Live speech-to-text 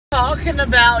talking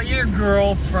about your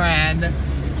girlfriend,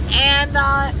 and,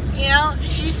 you know,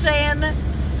 she's saying,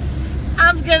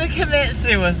 I'm gonna commit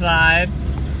suicide.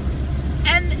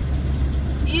 And,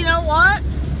 you know what?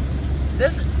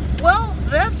 That's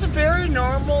a very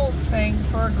normal thing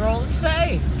for a girl to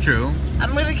say. True.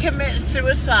 I'm gonna commit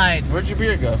suicide. Where'd your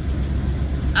beer go?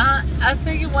 I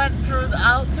think it went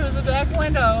out through the back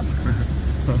window.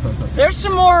 There's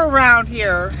some more around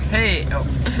here. Hey.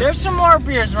 There's some more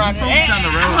beers around here. Folks on the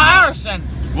road. Harrison.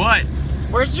 What?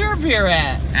 Where's your beer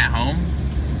at? At home?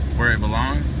 Where it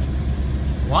belongs?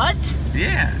 What?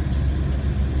 Yeah.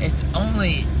 It's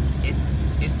only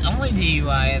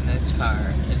DUI in this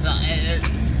car. It's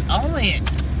only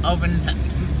open to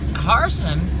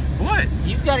Harrison. What?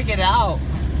 You've got to get out.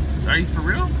 Are you for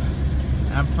real?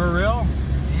 I'm for real.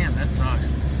 Damn, that sucks.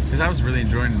 Because I was really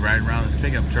enjoying riding around this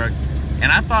pickup truck,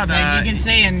 and I thought. Yeah, you can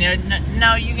say in.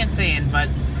 No, you can say in, but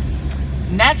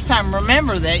next time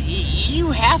remember that you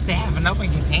have to have an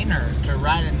open container to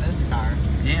ride in this car.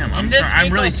 Damn, I'm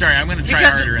really sorry. I'm going to try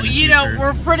harder in the future. You know,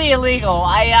 we're pretty illegal.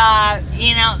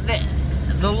 You know,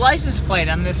 the license plate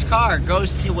on this car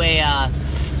goes to a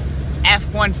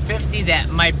F-150 that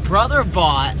my brother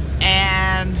bought,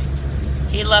 and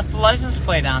he left the license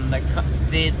plate on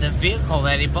the vehicle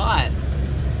that he bought.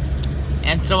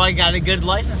 And so I got a good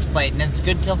license plate, and it's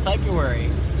good till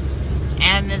February.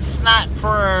 And it's not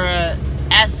for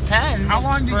S10. How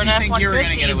long do you think you were going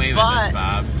to get away with this,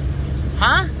 Bob?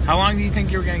 Huh? How long do you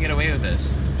think you were going to get away with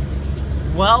this?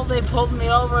 Well, they pulled me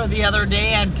over the other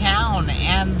day in town,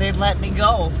 and they let me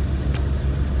go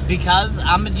because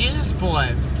I'm a Jesus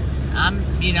boy. I'm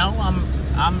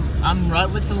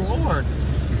right with the Lord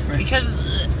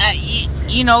because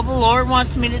you know the Lord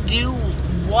wants me to do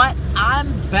what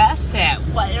I'm best at.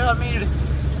 What I mean,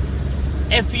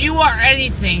 if you are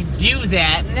anything, do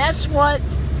that, and that's what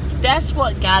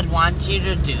God wants you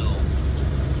to do.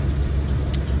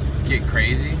 Get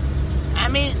crazy. I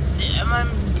mean,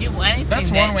 do anything.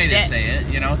 That's one way to say it,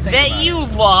 you know. That you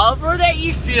love or that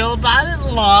you feel about it.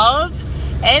 Love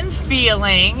and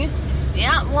feeling.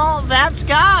 Yeah, well, that's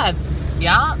God.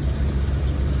 Yeah.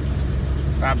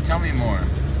 Bob, tell me more.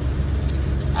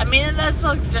 I mean, that's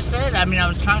like just it. I mean, I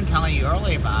was trying to tell you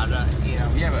earlier about it, you know.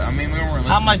 Yeah, but I mean, we weren't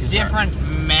listening. How much different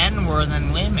men were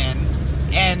than women.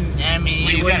 And, I mean,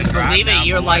 well, you wouldn't believe it.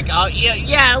 You're like, oh,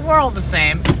 yeah, we're all the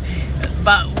same.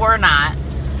 But we're not.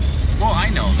 Well, I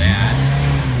know that.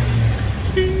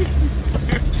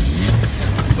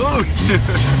 Bob,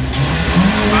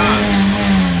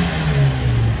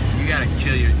 you gotta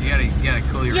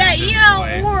cool your yeah, engines. You know,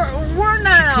 we're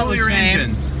not all the cool your same.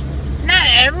 engines. Not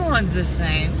everyone's the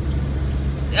same.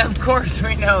 Of course,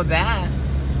 we know that.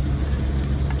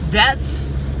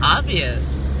 That's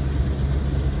obvious.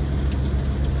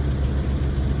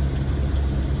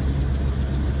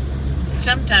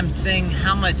 Sometimes saying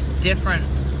how much different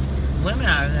women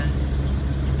are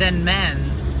than men,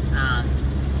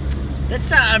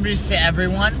 that's not obvious to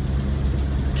everyone.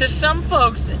 To some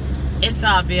folks, it's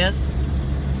obvious.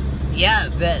 Yeah,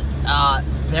 that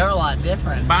they're a lot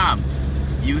different. Bob,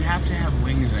 you have to have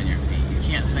wings on your feet. You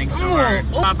can't think so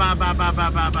hard. Bob.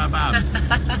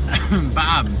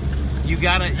 Bob, you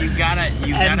gotta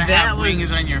have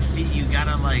wings on your feet. You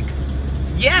gotta like.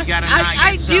 Yes,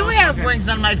 I do have wings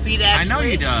on my feet, actually. I know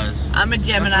he does. I'm a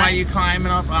Gemini. That's why you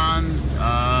climbing up on,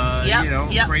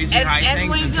 crazy high things. And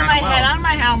wings on my head, on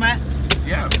my helmet.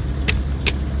 Yeah.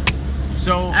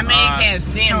 So, I mean, you can't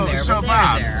see them there, but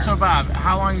they're there. So, Bob,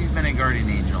 how long have you been a guardian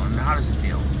angel, and how does it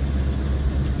feel?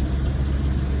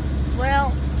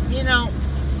 Well, you know,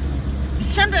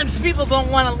 sometimes people don't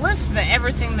want to listen to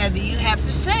everything that you have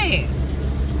to say.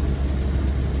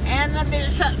 And, I mean,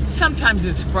 sometimes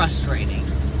it's frustrating.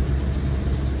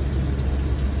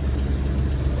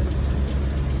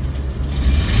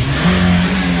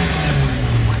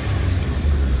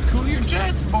 Cool your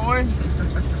jets, boy.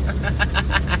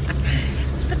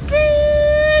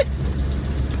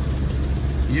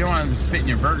 You don't want to spit in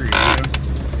your burger, do you?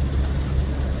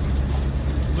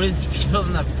 What is people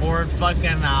in the Ford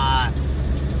fucking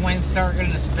Windstar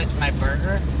gonna spit in my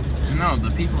burger? No,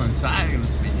 the people inside are gonna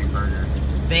spit in your burger.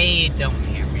 They don't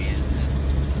hear me.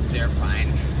 They're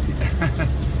fine.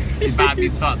 Bob,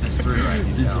 you thought this through, I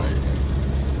can tell. Right.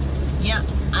 Yeah,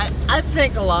 I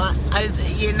think a lot.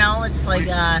 It's like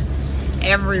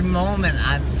every moment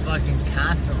I'm fucking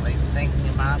constantly thinking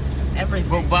about everything.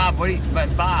 Well, Bob,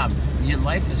 Bob, your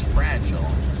life is fragile.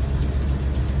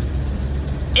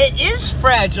 It is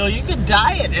fragile. You could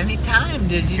die at any time.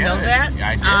 Did you know that?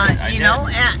 I did.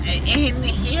 In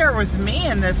here with me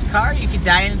in this car, you could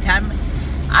die anytime.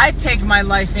 I take my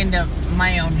life into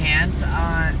my own hands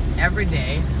every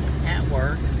day at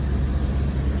work.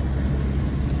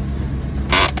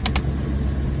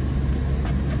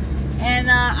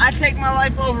 I take my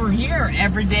life over here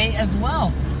every day as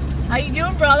well. How you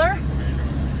doing, brother?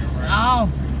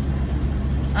 Oh,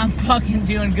 I'm fucking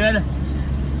doing good.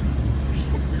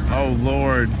 Oh,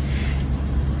 Lord.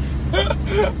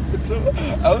 So,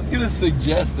 I was gonna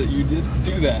suggest that you didn't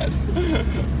do that.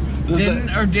 Didn't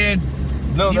or did?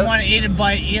 No. You want to eat a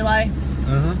bite, Eli?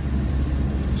 Uh-huh.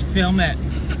 Just film it.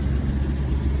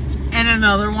 And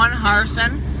another one,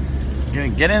 Harson.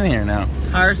 Get in here now.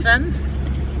 Harson.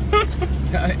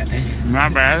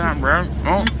 Not bad, not bad.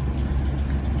 Oh.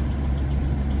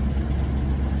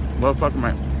 What the fuck am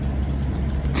I?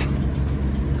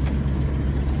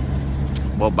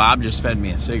 Well, Bob just fed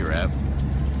me a cigarette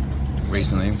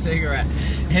recently. Cigarette.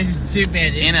 It's too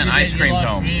bad. In an ice cream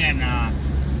cone.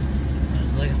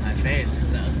 Just look at my face,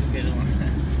 because that was a good one.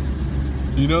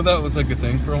 You know that was like a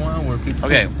thing for a while where people...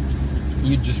 Okay.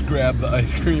 You just grab the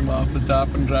ice cream off the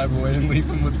top and drive away and leave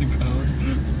them with the cone.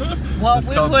 Well, It's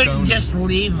we called wouldn't cone. just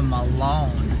leave them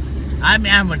alone. I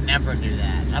mean, I would never do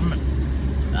that. I'm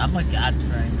a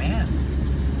God-fearing man.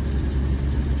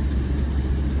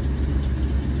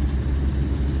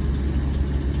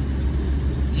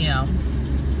 You know,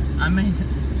 I mean,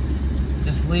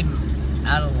 just leave them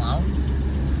out alone?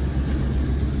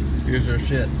 Here's our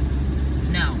shit.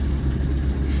 No.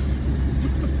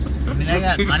 I mean, I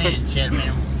got money and shit,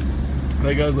 man.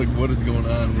 That guy's like, what is going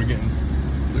on?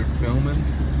 They're filming.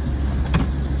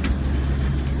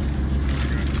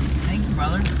 Thank you,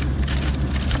 brother.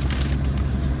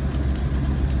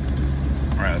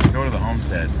 Alright, let's go to the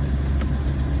homestead.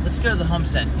 Let's go to the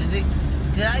homestead.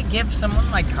 Did I give someone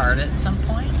my card at some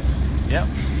point? Yep.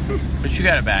 But you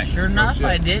got it back. Sure enough, shit.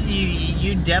 I did.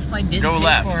 You definitely did Go pay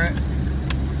left. for it.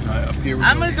 Alright, up here we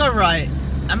I'm gonna go right.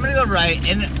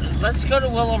 And let's go to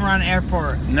Willow Run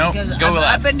Airport. Nope, Because go left.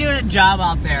 I've been doing a job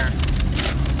out there.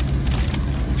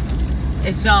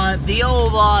 It's the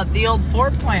old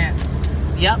Ford plant.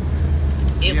 Yep.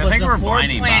 It Yeah, I was think a we're Ford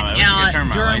blinding, plant Bob. I wish you could turn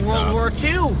my during lights World off. War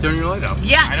II. Turn your light off.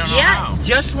 Yeah, I don't know yeah. how.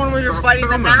 Just when we were Start fighting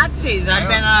the filming. Nazis, I've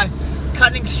I been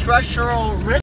cutting structural